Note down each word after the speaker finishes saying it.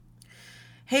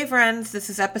Hey friends, this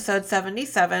is episode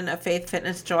 77 of Faith,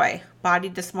 Fitness, Joy, Body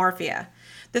Dysmorphia.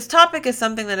 This topic is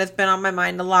something that has been on my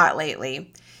mind a lot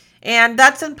lately, and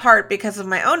that's in part because of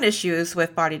my own issues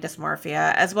with body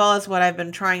dysmorphia, as well as what I've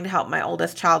been trying to help my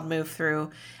oldest child move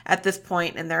through at this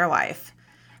point in their life.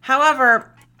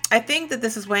 However, I think that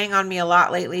this is weighing on me a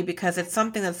lot lately because it's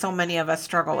something that so many of us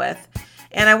struggle with.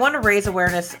 And I want to raise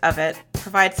awareness of it,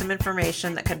 provide some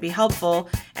information that could be helpful,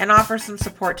 and offer some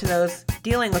support to those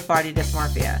dealing with body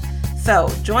dysmorphia. So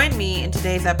join me in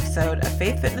today's episode of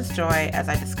Faith, Fitness, Joy as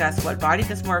I discuss what body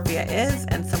dysmorphia is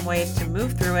and some ways to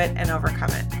move through it and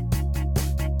overcome it.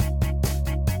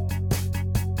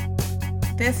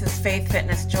 This is Faith,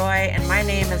 Fitness, Joy, and my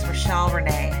name is Rochelle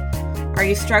Renee. Are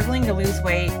you struggling to lose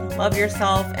weight, love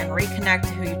yourself, and reconnect to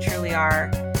who you truly are?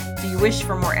 Do you wish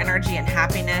for more energy and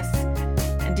happiness?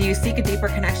 And do you seek a deeper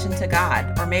connection to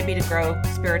God, or maybe to grow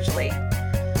spiritually?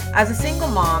 As a single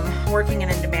mom working in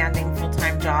a demanding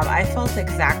full-time job, I felt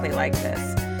exactly like this.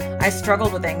 I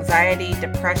struggled with anxiety,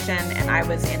 depression, and I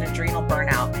was in adrenal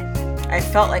burnout. I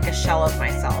felt like a shell of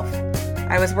myself.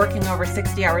 I was working over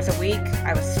 60 hours a week.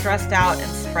 I was stressed out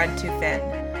and spread too thin.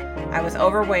 I was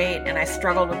overweight and I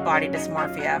struggled with body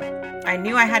dysmorphia. I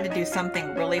knew I had to do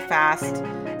something really fast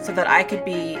so that I could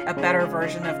be a better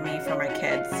version of me for my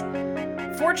kids.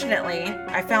 Fortunately,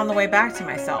 I found the way back to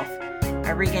myself. I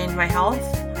regained my health,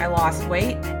 I lost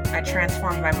weight, I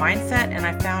transformed my mindset, and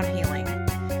I found healing.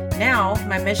 Now,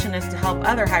 my mission is to help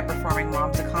other high-performing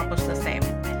moms accomplish the same.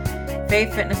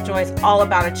 Faith, Fitness, Joy is all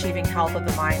about achieving health of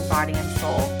the mind, body, and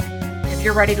soul. If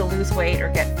you're ready to lose weight or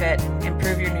get fit,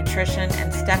 improve your nutrition,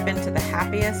 and step into the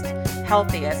happiest,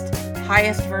 healthiest,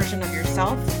 highest version of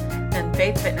yourself, then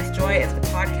Faith, Fitness, Joy is the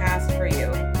podcast for you.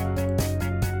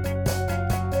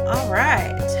 All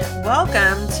right,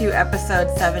 welcome to episode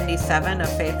 77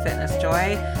 of Faith, Fitness,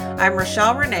 Joy. I'm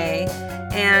Rochelle Renee,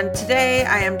 and today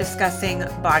I am discussing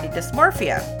body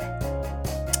dysmorphia.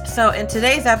 So in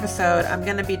today's episode, I'm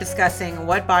going to be discussing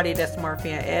what body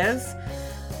dysmorphia is,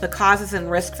 the causes and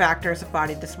risk factors of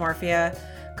body dysmorphia,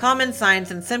 common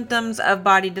signs and symptoms of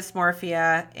body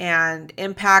dysmorphia, and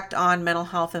impact on mental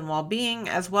health and well-being,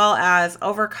 as well as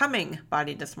overcoming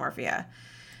body dysmorphia.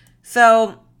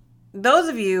 So those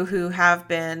of you who have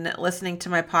been listening to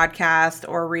my podcast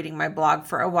or reading my blog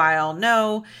for a while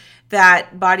know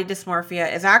that body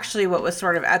dysmorphia is actually what was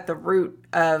sort of at the root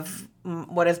of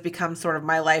what has become sort of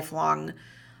my lifelong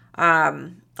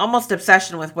almost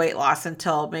obsession with weight loss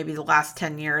until maybe the last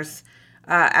 10 years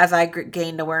as I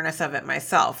gained awareness of it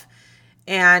myself.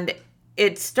 And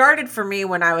it started for me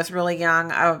when I was really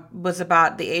young. I was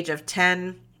about the age of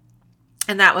 10,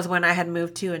 and that was when I had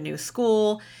moved to a new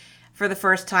school for the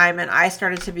first time, and I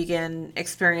started to begin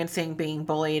experiencing being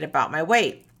bullied about my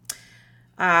weight.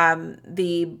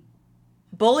 The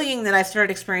bullying that I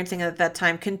started experiencing at that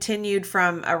time continued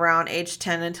from around age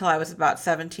 10 until I was about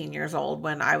 17 years old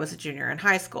when I was a junior in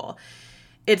high school.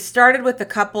 It started with a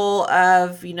couple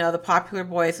of, the popular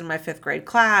boys in my fifth grade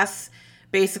class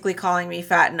basically calling me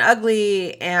fat and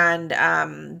ugly. And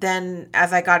then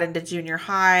as I got into junior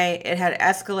high, it had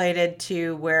escalated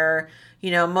to where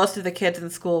most of the kids in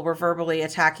school were verbally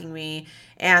attacking me.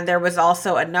 And there was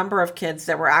also a number of kids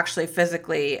that were actually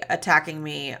physically attacking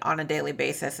me on a daily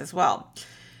basis as well.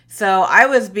 So I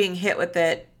was being hit with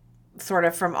it sort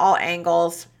of from all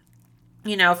angles,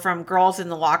 from girls in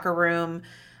the locker room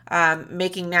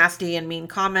making nasty and mean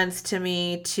comments to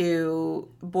me, to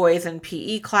boys in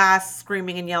PE class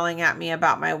screaming and yelling at me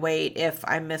about my weight if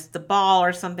I missed the ball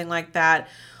or something like that,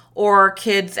 or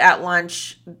kids at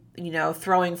lunch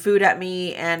throwing food at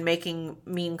me and making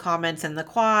mean comments in the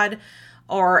quad.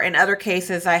 Or in other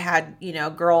cases, I had,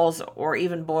 girls or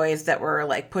even boys that were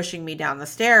like pushing me down the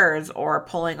stairs or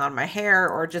pulling on my hair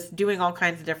or just doing all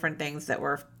kinds of different things that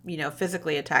were,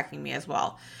 physically attacking me as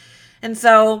well. And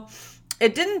so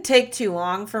it didn't take too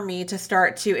long for me to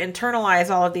start to internalize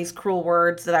all of these cruel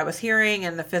words that I was hearing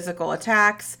and the physical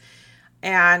attacks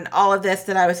and all of this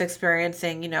that I was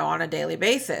experiencing, on a daily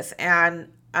basis. And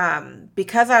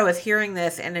because I was hearing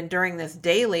this and enduring this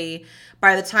daily,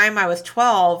 by the time I was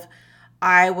 12,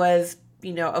 I was,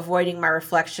 avoiding my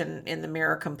reflection in the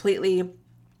mirror completely.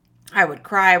 I would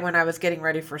cry when I was getting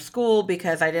ready for school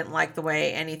because I didn't like the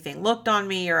way anything looked on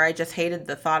me, or I just hated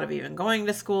the thought of even going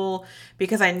to school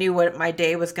because I knew what my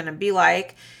day was going to be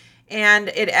like. And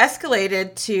it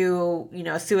escalated to,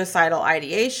 suicidal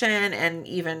ideation and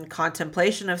even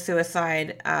contemplation of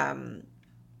suicide, or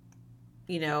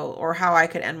how I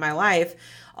could end my life,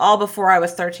 all before I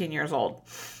was 13 years old.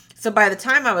 So by the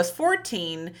time I was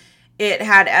 14, it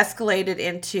had escalated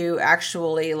into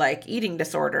actually like eating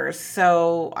disorders.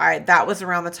 So that was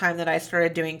around the time that I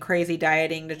started doing crazy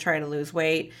dieting to try to lose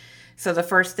weight. So the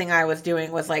first thing I was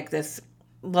doing was like this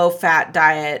low fat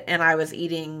diet, and I was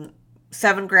eating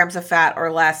 7 grams of fat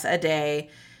or less a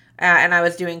day. And I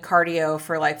was doing cardio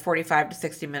for like 45 to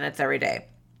 60 minutes every day.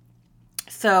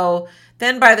 So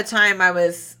then by the time I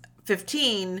was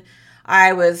 15,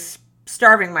 I was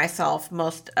starving myself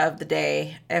most of the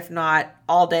day, if not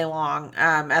all day long.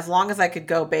 As long as I could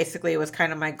go, basically, was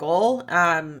kind of my goal.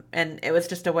 And it was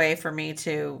just a way for me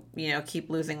to, keep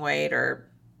losing weight or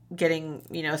getting,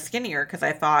 skinnier, because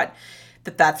I thought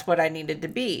that that's what I needed to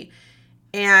be.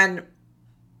 And,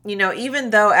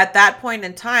 even though at that point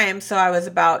in time, so I was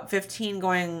about 15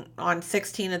 going on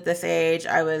 16 at this age,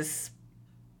 I was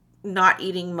not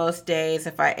eating most days.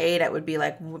 If I ate, it would be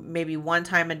like maybe one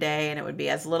time a day, and it would be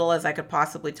as little as I could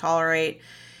possibly tolerate.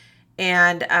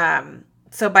 And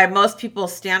so by most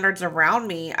people's standards around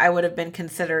me, I would have been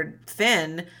considered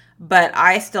thin, but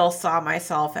I still saw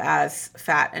myself as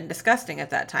fat and disgusting at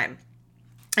that time.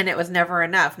 And it was never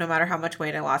enough. No matter how much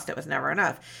weight I lost, it was never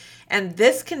enough. And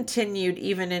this continued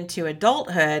even into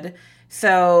adulthood.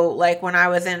 So like when I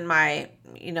was in my,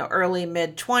 early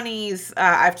mid 20s,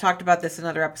 I've talked about this in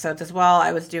other episodes as well.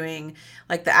 I was doing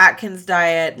like the Atkins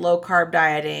diet, low carb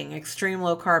dieting, extreme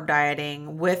low carb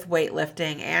dieting with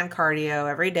weightlifting and cardio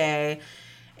every day.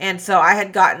 And so I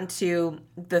had gotten to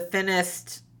the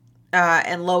thinnest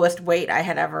and lowest weight I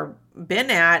had ever been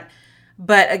at.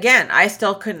 But again, I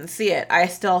still couldn't see it. I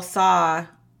still saw,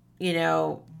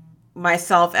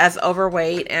 myself as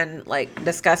overweight and like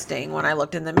disgusting when I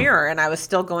looked in the mirror. And I was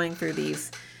still going through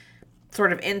these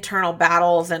sort of internal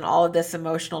battles and all of this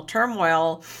emotional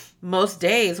turmoil most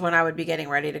days when I would be getting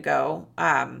ready to go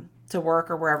to work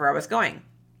or wherever I was going.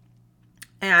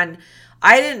 And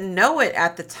I didn't know it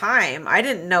at the time. I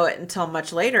didn't know it until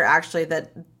much later, actually,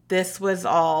 that this was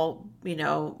all,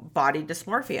 body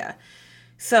dysmorphia.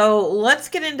 So let's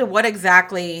get into what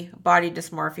exactly body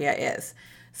dysmorphia is.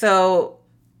 So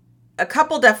a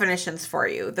couple definitions for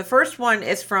you. The first one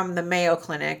is from the Mayo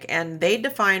Clinic, and they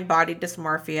define body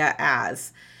dysmorphia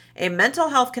as a mental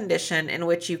health condition in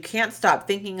which you can't stop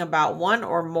thinking about one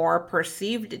or more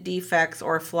perceived defects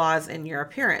or flaws in your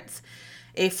appearance,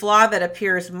 a flaw that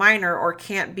appears minor or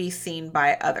can't be seen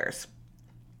by others.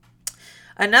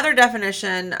 Another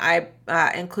definition I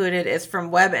included is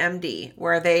from WebMD,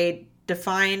 where they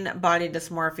define body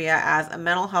dysmorphia as a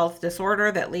mental health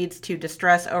disorder that leads to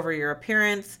distress over your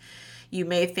appearance. You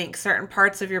may think certain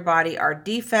parts of your body are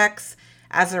defects.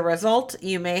 As a result,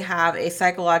 you may have a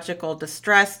psychological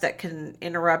distress that can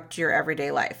interrupt your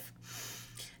everyday life.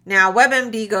 Now,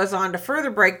 WebMD goes on to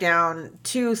further break down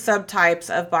 2 subtypes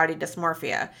of body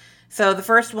dysmorphia. So the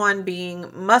first one being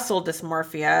muscle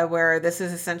dysmorphia, where this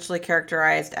is essentially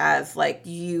characterized as like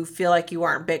you feel like you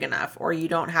aren't big enough, or you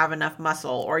don't have enough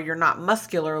muscle, or you're not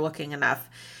muscular looking enough.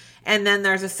 And then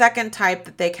there's a second type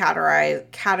that they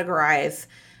categorize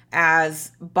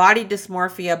as body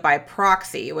dysmorphia by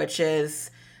proxy, which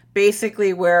is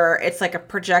basically where it's like a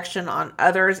projection on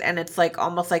others, and it's like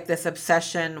almost like this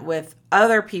obsession with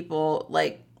other people,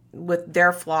 like with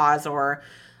their flaws or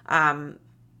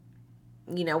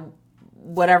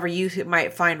whatever you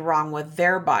might find wrong with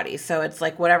their body. So it's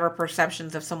like whatever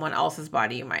perceptions of someone else's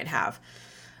body you might have.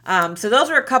 So those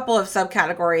are a couple of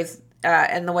subcategories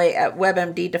and the way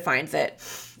WebMD defines it.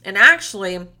 And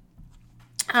actually, in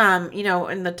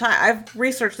the time, I've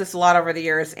researched this a lot over the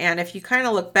years, and if you kind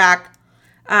of look back,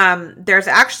 there's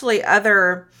actually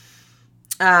other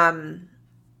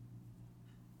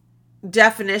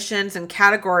definitions and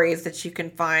categories that you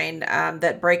can find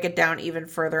that break it down even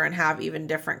further and have even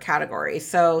different categories.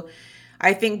 So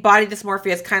I think body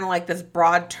dysmorphia is kind of like this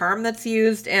broad term that's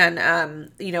used. And,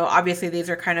 obviously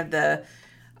these are kind of the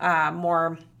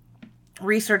more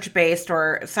research-based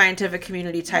or scientific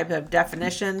community type of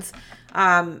definitions.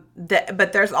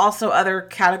 But there's also other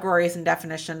categories and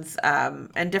definitions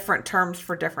and different terms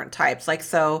for different types. Like,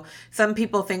 so some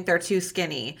people think they're too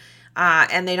skinny.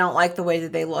 And they don't like the way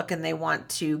that they look, and they want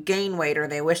to gain weight, or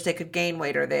they wish they could gain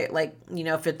weight, or they like,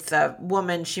 if it's a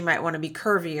woman, she might want to be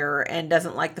curvier and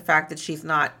doesn't like the fact that she's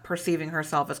not perceiving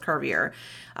herself as curvier.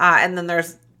 And then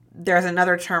there's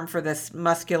another term for this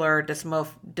muscular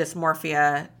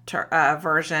dysmorphia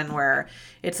version, where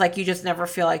it's like you just never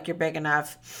feel like you're big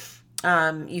enough.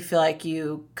 You feel like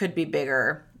you could be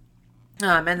bigger.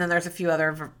 And then there's a few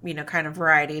other, kind of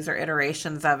varieties or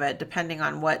iterations of it, depending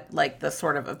on what like the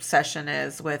sort of obsession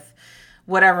is with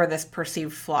whatever this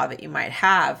perceived flaw that you might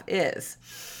have is.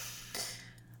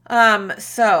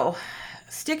 So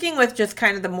Sticking with just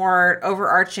kind of the more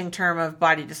overarching term of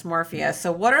body dysmorphia.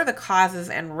 So, what are the causes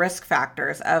and risk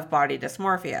factors of body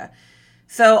dysmorphia?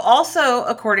 So, also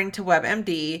according to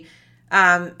WebMD,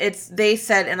 they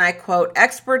said, and I quote,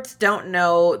 experts don't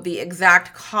know the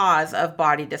exact cause of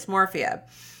body dysmorphia.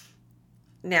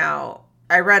 Now,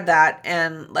 I read that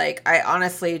and like I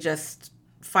honestly just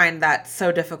find that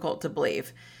so difficult to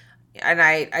believe. And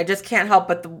I just can't help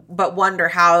but wonder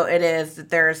how it is that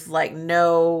there's like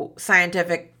no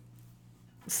scientific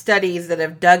studies that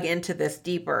have dug into this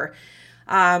deeper.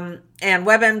 And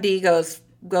WebMD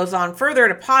goes on further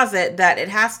to posit that it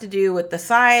has to do with the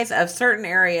size of certain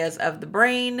areas of the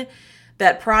brain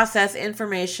that process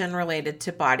information related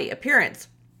to body appearance.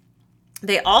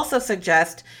 They also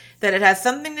suggest that it has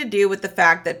something to do with the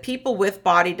fact that people with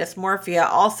body dysmorphia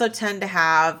also tend to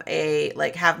have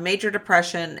have major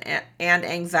depression and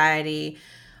anxiety,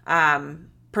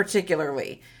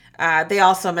 particularly. They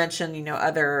also mention,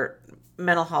 other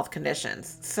mental health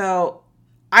conditions. So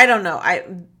I don't know.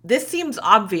 This seems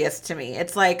obvious to me.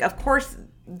 It's like, of course,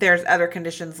 there's other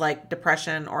conditions like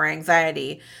depression or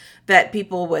anxiety that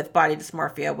people with body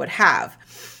dysmorphia would have.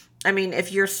 I mean,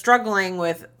 if you're struggling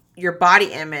with your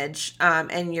body image,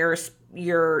 and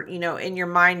you're in your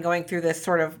mind going through this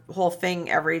sort of whole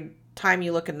thing every time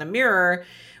you look in the mirror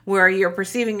where you're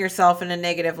perceiving yourself in a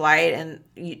negative light, and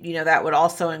that would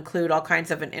also include all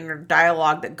kinds of an inner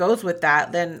dialogue that goes with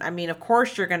that, then I mean, of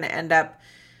course you're going to end up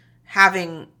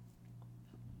having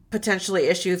potentially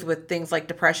issues with things like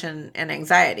depression and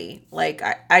anxiety. Like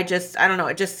I don't know,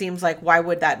 it just seems like, why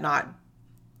would that not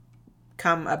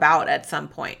come about at some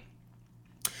point?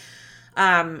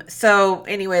 So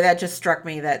anyway, that just struck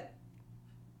me that,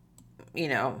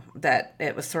 that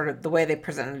it was sort of the way they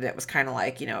presented it was kind of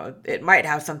like, it might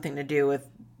have something to do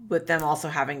with them also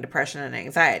having depression and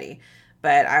anxiety.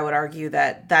 But I would argue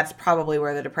that that's probably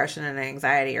where the depression and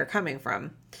anxiety are coming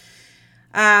from.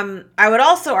 I would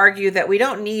also argue that we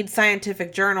don't need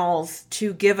scientific journals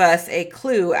to give us a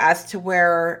clue as to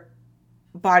where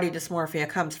body dysmorphia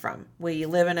comes from. We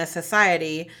live in a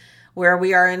society where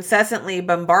we are incessantly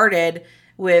bombarded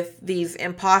with these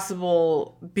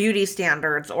impossible beauty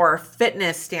standards or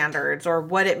fitness standards or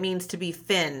what it means to be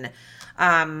thin.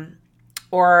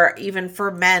 Or even for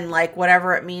men, like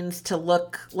whatever it means to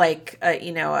look like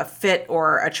a fit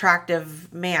or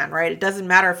attractive man, right? It doesn't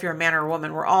matter if you're a man or a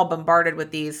woman. We're all bombarded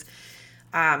with these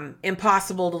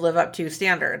impossible to live up to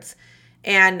standards.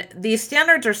 And these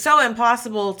standards are so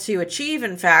impossible to achieve,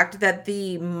 in fact, that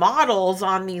the models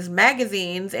on these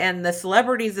magazines and the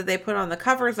celebrities that they put on the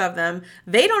covers of them,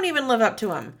 they don't even live up to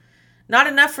them. Not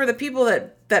enough for the people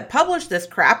that publish this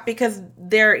crap, because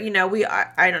they're,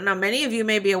 I don't know, many of you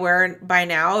may be aware by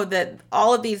now that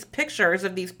all of these pictures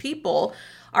of these people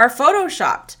are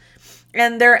photoshopped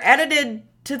and they're edited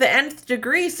to the nth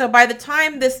degree. So by the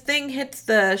time this thing hits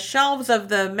the shelves of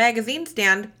the magazine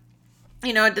stand,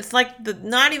 it's like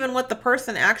not even what the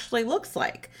person actually looks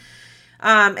like.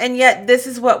 And yet this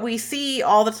is what we see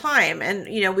all the time. And,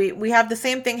 we have the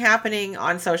same thing happening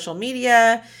on social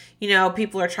media.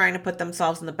 People are trying to put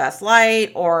themselves in the best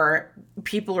light, or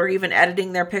people are even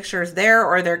editing their pictures there,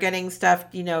 or they're getting stuff,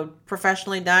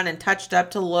 professionally done and touched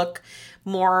up to look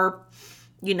more,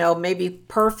 maybe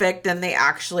perfect than they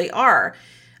actually are.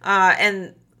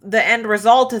 And the end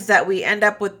result is that we end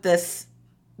up with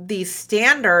these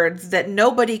standards that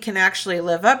nobody can actually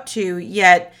live up to,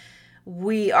 yet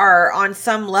we are on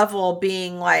some level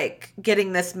being like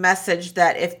getting this message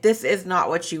that if this is not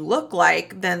what you look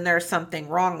like, then there's something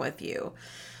wrong with you.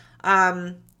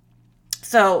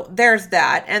 So there's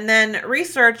that. And then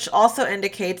research also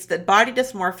indicates that body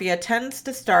dysmorphia tends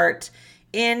to start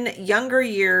in younger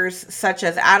years, such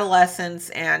as adolescence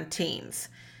and teens.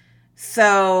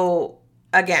 So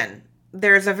again,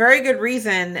 there's a very good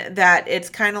reason that it's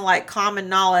kind of like common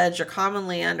knowledge or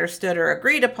commonly understood or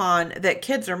agreed upon that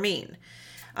kids are mean.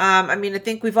 I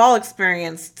think we've all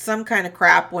experienced some kind of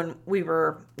crap when we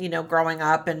were, growing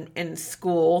up and in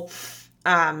school,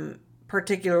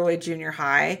 particularly junior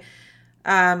high.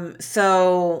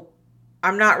 So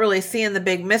I'm not really seeing the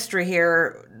big mystery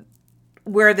here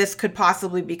where this could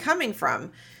possibly be coming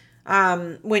from.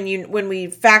 When we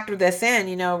factor this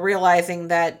in, realizing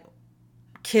that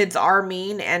kids are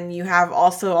mean, and you have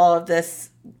also all of this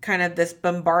kind of this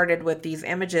bombarded with these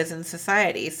images in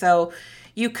society. So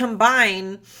you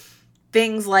combine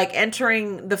things like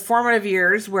entering the formative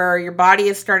years where your body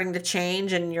is starting to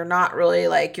change and you're not really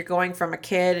you're going from a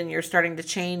kid and you're starting to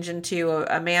change into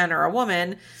a man or a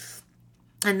woman.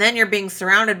 And then you're being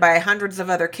surrounded by hundreds of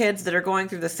other kids that are going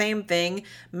through the same thing,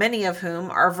 many of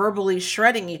whom are verbally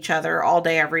shredding each other all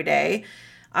day, every day.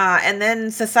 And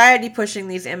then society pushing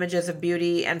these images of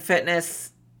beauty and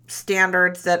fitness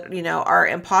standards that, are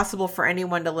impossible for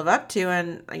anyone to live up to.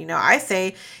 And, I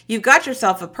say you've got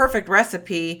yourself a perfect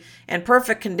recipe and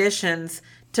perfect conditions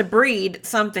to breed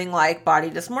something like body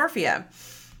dysmorphia.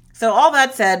 So all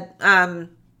that said,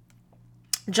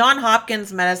 John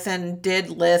Hopkins Medicine did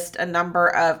list a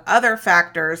number of other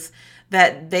factors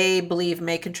that they believe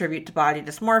may contribute to body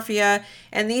dysmorphia.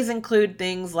 And these include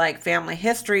things like family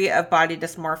history of body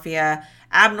dysmorphia,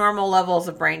 abnormal levels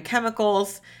of brain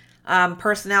chemicals,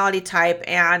 personality type,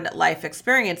 and life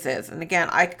experiences. And again,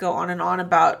 I could go on and on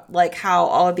about like how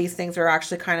all of these things are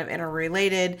actually kind of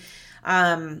interrelated.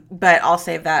 But I'll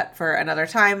save that for another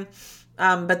time.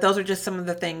 But those are just some of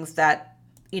the things that,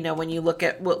 when you look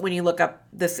up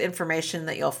this information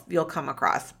that you'll come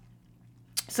across.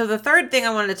 So the third thing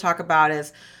I wanted to talk about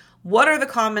is what are the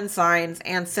common signs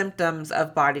and symptoms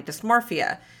of body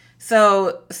dysmorphia?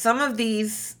 So some of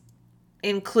these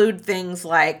include things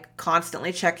like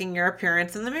constantly checking your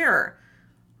appearance in the mirror.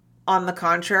 On the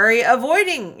contrary,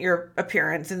 avoiding your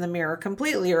appearance in the mirror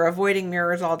completely or avoiding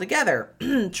mirrors altogether.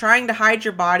 Trying to hide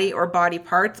your body or body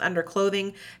parts under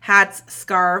clothing, hats,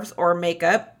 scarves, or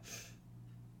makeup.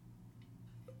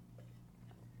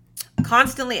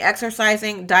 Constantly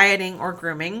exercising, dieting, or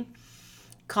grooming.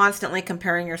 Constantly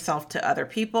comparing yourself to other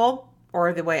people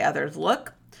or the way others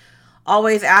look.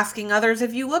 Always asking others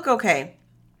if you look okay.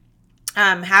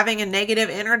 Having a negative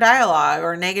inner dialogue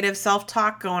or negative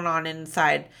self-talk going on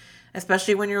inside,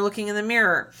 especially when you're looking in the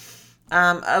mirror.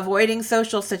 Avoiding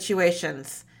social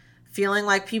situations. Feeling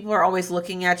like people are always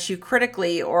looking at you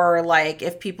critically, or like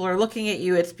if people are looking at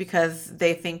you, it's because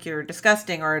they think you're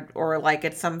disgusting, or like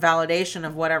it's some validation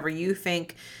of whatever you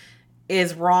think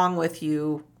is wrong with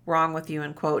you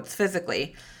in quotes,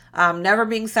 physically. Never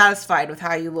being satisfied with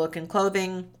how you look in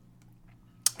clothing,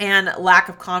 and lack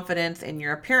of confidence in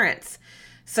your appearance.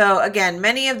 So again,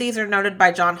 many of these are noted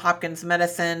by John Hopkins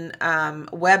Medicine,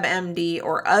 WebMD,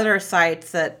 or other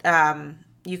sites that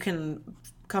you can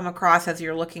come across as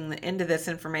you're looking into this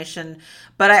information.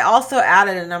 But I also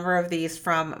added a number of these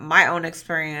from my own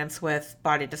experience with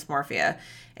body dysmorphia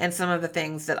and some of the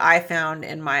things that I found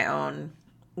in my own,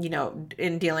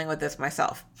 in dealing with this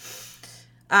myself.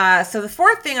 So the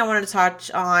fourth thing I wanted to touch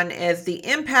on is the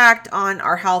impact on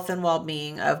our health and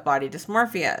well-being of body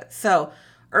dysmorphia. So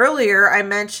earlier I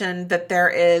mentioned that there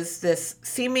is this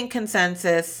seeming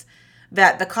consensus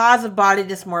that the cause of body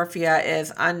dysmorphia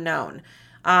is unknown.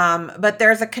 But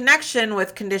there's a connection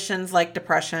with conditions like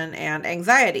depression and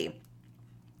anxiety.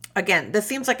 Again, this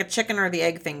seems like a chicken or the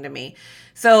egg thing to me.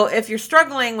 So if you're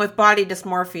struggling with body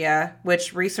dysmorphia,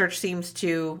 which research seems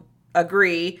to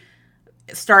agree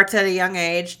starts at a young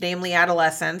age, namely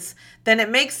adolescence, then it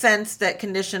makes sense that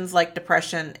conditions like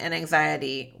depression and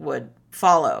anxiety would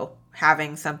follow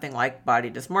having something like body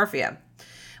dysmorphia.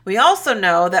 We also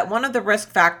know that one of the risk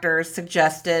factors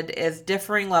suggested is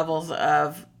differing levels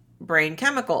of brain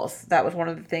chemicals. That was one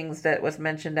of the things that was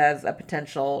mentioned as a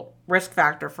potential risk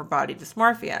factor for body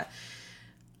dysmorphia.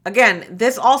 Again,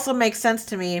 this also makes sense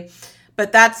to me,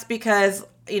 but that's because,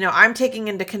 I'm taking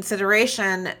into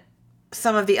consideration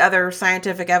some of the other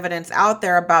scientific evidence out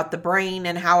there about the brain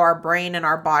and how our brain and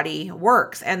our body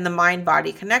works and the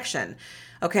mind-body connection.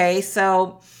 Okay,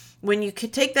 so when you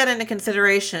could take that into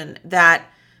consideration,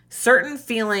 that certain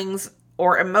feelings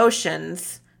or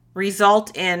emotions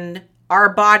result in our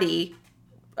body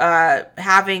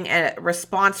having a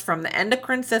response from the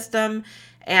endocrine system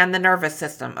and the nervous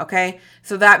system, okay?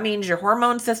 So that means your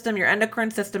hormone system, your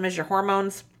endocrine system is your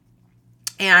hormones,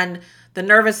 and the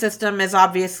nervous system is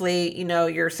obviously,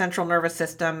 your central nervous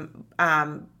system,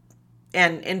 and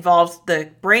involves the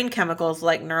brain chemicals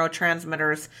like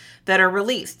neurotransmitters that are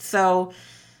released. So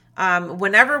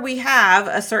whenever we have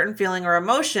a certain feeling or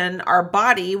emotion, our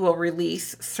body will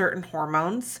release certain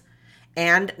hormones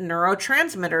and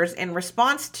neurotransmitters in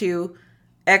response to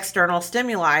external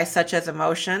stimuli such as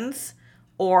emotions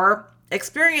or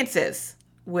experiences,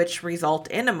 which result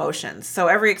in emotions. So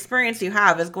every experience you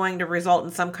have is going to result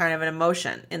in some kind of an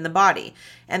emotion in the body.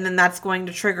 And then that's going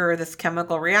to trigger this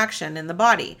chemical reaction in the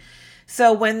body.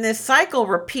 So when this cycle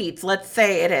repeats, let's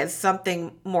say it is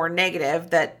something more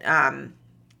negative that,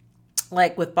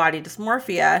 like with body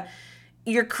dysmorphia,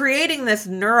 you're creating this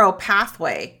neuro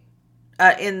pathway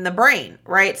in the brain,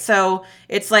 right? So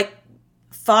it's like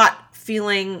thought,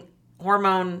 feeling,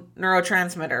 hormone,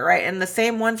 neurotransmitter, right? And the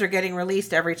same ones are getting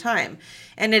released every time.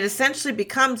 And it essentially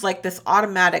becomes like this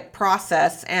automatic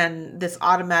process and this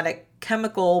automatic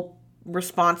chemical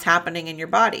response happening in your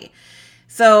body.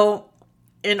 So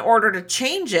in order to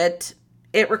change it,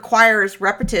 it requires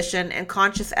repetition and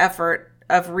conscious effort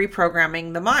of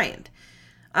reprogramming the mind.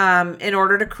 in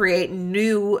order to create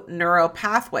new neural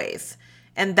pathways.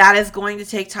 And that is going to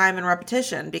take time and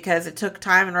repetition, because it took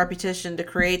time and repetition to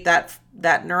create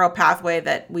that neural pathway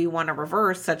that we want to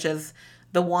reverse, such as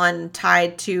the one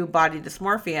tied to body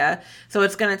dysmorphia. So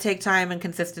it's going to take time and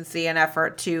consistency and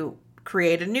effort to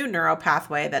create a new neural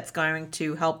pathway that's going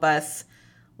to help us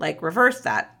like reverse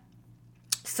that.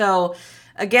 So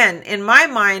again, in my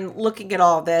mind, looking at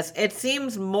all this, it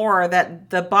seems more that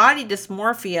the body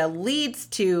dysmorphia leads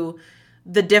to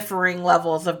the differing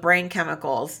levels of brain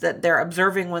chemicals that they're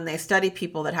observing when they study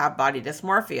people that have body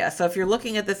dysmorphia. So if you're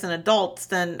looking at this in adults,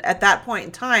 then at that point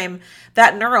in time,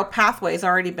 that neural pathway has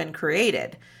already been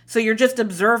created. So you're just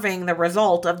observing the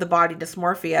result of the body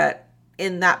dysmorphia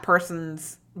in that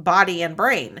person's body and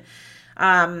brain,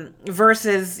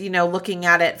 versus, looking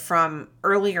at it from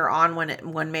earlier on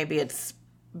when maybe it's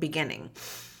beginning.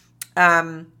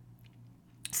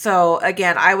 So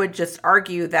again, I would just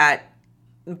argue that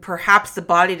perhaps the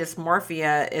body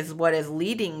dysmorphia is what is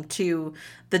leading to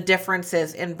the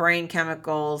differences in brain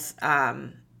chemicals, chemical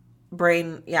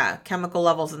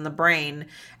levels in the brain,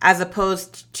 as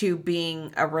opposed to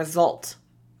being a result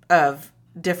of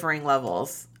differing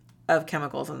levels of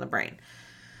chemicals in the brain.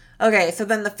 Okay, so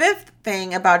then the fifth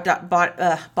thing about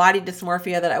body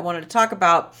dysmorphia that I wanted to talk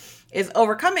about is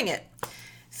overcoming it.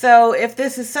 So if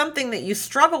this is something that you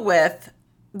struggle with,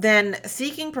 then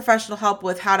seeking professional help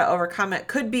with how to overcome it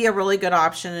could be a really good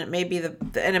option. It may be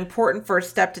an important first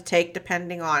step to take,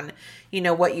 depending on,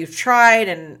 what you've tried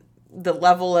and the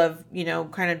level of,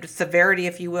 kind of severity,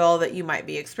 if you will, that you might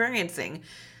be experiencing.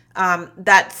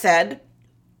 That said,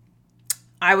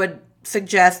 I would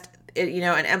suggest,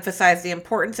 and emphasize the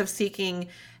importance of seeking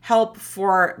help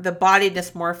for the body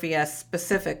dysmorphia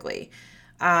specifically.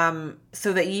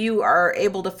 So that you are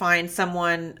able to find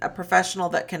a professional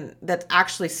that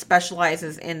actually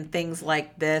specializes in things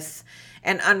like this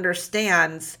and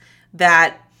understands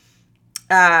that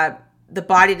the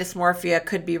body dysmorphia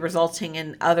could be resulting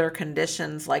in other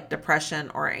conditions like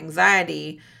depression or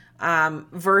anxiety,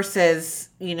 versus,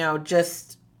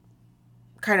 just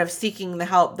kind of seeking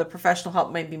the professional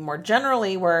help maybe more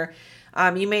generally, where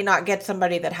you may not get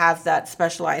somebody that has that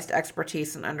specialized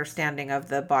expertise and understanding of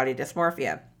the body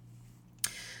dysmorphia.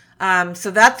 So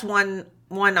that's one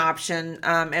option,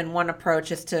 and one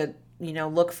approach is to,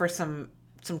 look for some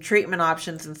treatment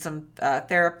options and some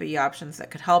therapy options that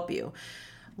could help you.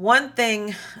 One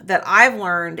thing that I've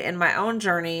learned in my own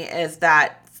journey is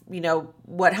that,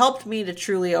 what helped me to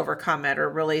truly overcome it or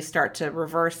really start to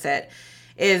reverse it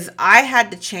is I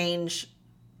had to change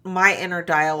my inner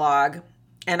dialogue.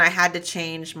 And I had to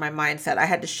change my mindset. I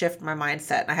had to shift my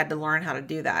mindset. I had to learn how to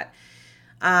do that.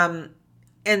 And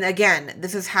again,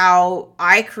 this is how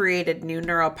I created new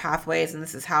neural pathways, and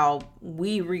this is how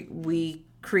we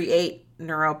create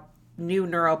new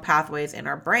neural pathways in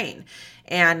our brain.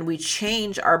 And we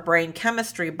change our brain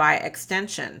chemistry by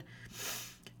extension.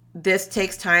 This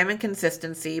takes time and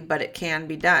consistency, but it can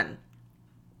be done.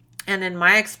 And in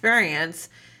my experience,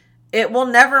 it will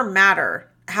never matter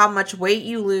how much weight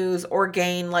you lose or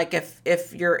gain. Like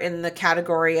if you're in the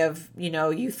category of,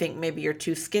 you think maybe you're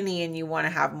too skinny and you want to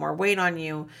have more weight on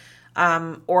you,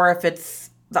 or if it's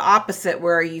the opposite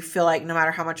where you feel like no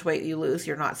matter how much weight you lose,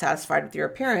 you're not satisfied with your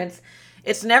appearance.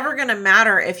 It's never going to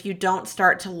matter if you don't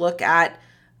start to look at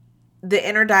the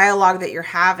inner dialogue that you're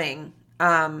having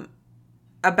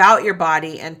about your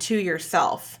body and to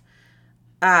yourself,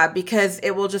 because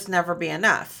it will just never be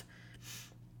enough.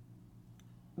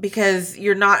 Because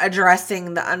you're not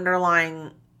addressing the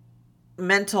underlying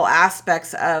mental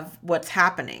aspects of what's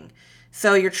happening.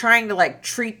 So you're trying to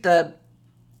treat the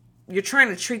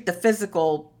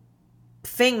physical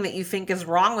thing that you think is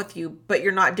wrong with you, but if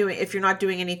you're not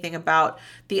doing anything about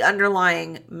the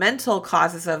underlying mental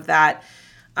causes of that,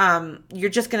 you're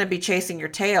just going to be chasing your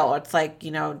tail. It's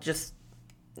just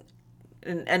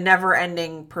a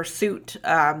never-ending pursuit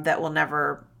that will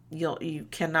never, you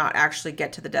cannot actually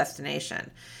get to the destination.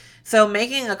 So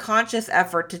making a conscious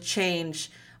effort to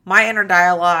change my inner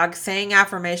dialogue, saying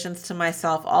affirmations to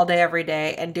myself all day, every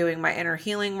day, and doing my inner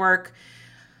healing work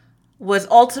was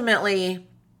ultimately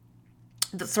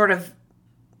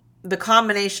the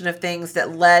combination of things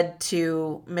that led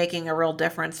to making a real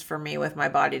difference for me with my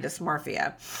body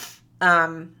dysmorphia.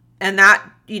 And that,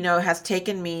 has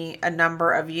taken me a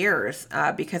number of years,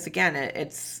 because again,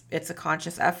 it's a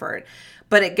conscious effort,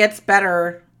 but it gets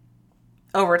better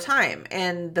over time.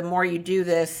 And the more you do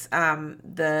this,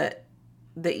 the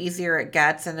easier it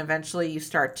gets. And eventually you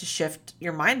start to shift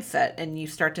your mindset and you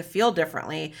start to feel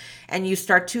differently and you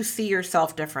start to see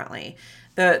yourself differently.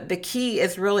 The key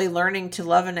is really learning to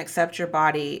love and accept your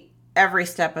body every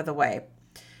step of the way.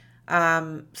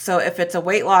 So if it's a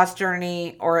weight loss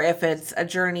journey, or if it's a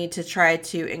journey to try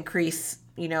to increase,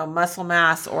 muscle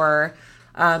mass, or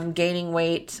gaining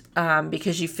weight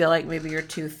because you feel like maybe you're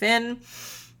too thin,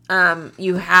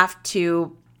 you have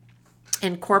to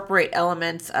incorporate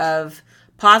elements of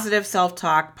positive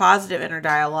self-talk, positive inner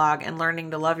dialogue, and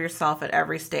learning to love yourself at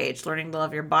every stage, learning to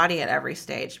love your body at every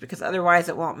stage, because otherwise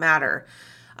it won't matter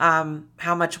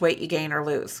how much weight you gain or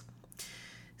lose.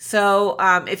 So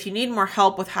if you need more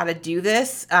help with how to do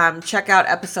this, check out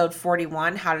episode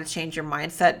 41, How to Change Your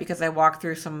Mindset, because I walk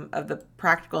through some of the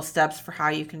practical steps for how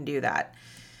you can do that.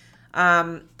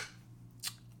 I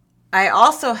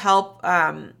also help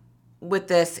with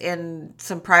this in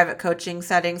some private coaching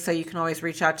settings, so you can always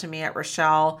reach out to me at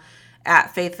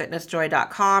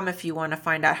Rochelle@faithfitnessjoy.com if you want to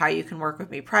find out how you can work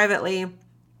with me privately.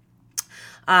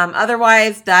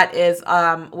 Otherwise, that is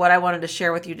what I wanted to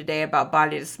share with you today about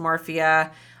body dysmorphia.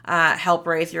 Help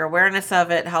raise your awareness of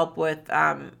it, help with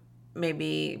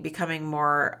maybe becoming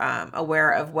more aware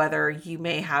of whether you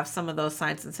may have some of those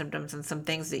signs and symptoms, and some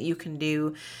things that you can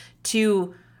do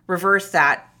to reverse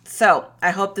that. So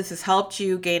I hope this has helped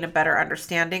you gain a better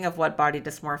understanding of what body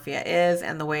dysmorphia is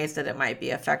and the ways that it might be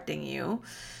affecting you.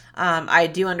 I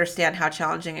do understand how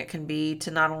challenging it can be to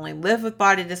not only live with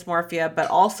body dysmorphia, but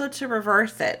also to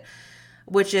reverse it,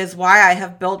 which is why I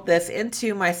have built this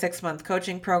into my 6-month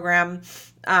coaching program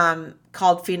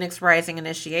called Phoenix Rising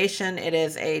Initiation. It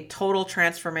is a total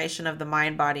transformation of the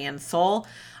mind, body, and soul.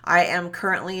 I am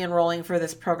currently enrolling for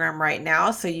this program right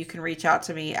now, so you can reach out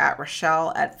to me at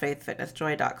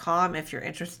Rochelle@faithfitnessjoy.com if you're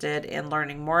interested in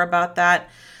learning more about that.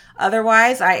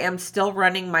 Otherwise, I am still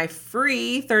running my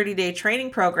free 30-day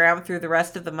training program through the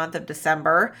rest of the month of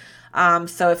December.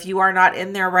 So if you are not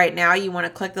in there right now, you want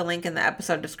to click the link in the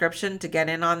episode description to get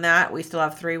in on that. We still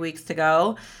have 3 weeks to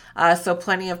go. So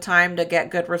plenty of time to get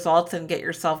good results and get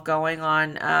yourself going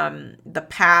on the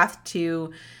path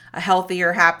to a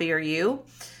healthier, happier you.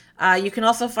 You can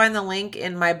also find the link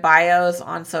in my bios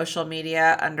on social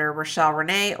media under Rochelle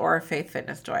Renee or Faith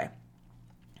Fitness Joy.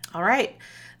 All right.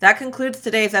 That concludes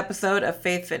today's episode of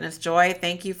Faith Fitness Joy.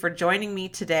 Thank you for joining me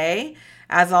today.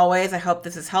 As always, I hope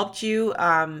this has helped you.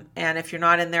 And if you're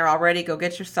not in there already, go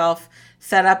get yourself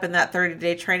set up in that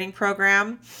 30-day training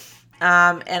program.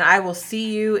 And I will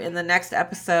see you in the next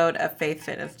episode of Faith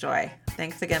Fitness Joy.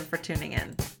 Thanks again for tuning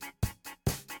in.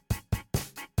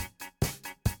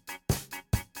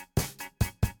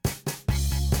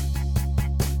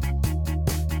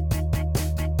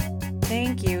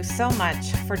 Thank you so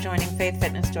much for joining Faith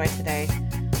Fitness Joy today.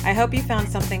 I hope you found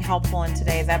something helpful in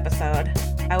today's episode.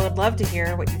 I would love to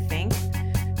hear what you think,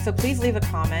 so please leave a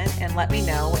comment and let me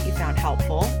know what you found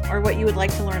helpful or what you would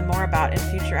like to learn more about in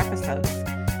future episodes.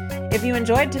 If you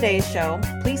enjoyed today's show,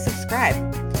 please subscribe.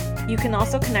 You can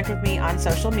also connect with me on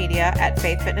social media at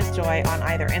Faith Fitness Joy on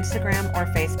either Instagram or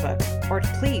Facebook, or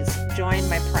please join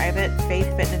my private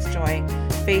Faith Fitness Joy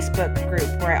Facebook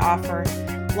group where I offer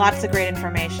lots of great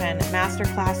information, master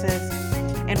classes,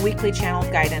 and weekly channeled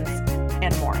guidance,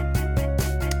 and more.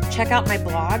 Check out my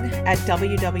blog at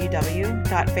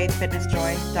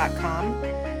www.faithfitnessjoy.com.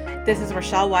 This is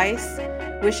Rochelle Weiss,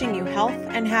 wishing you health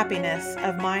and happiness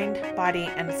of mind, body,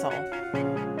 and soul.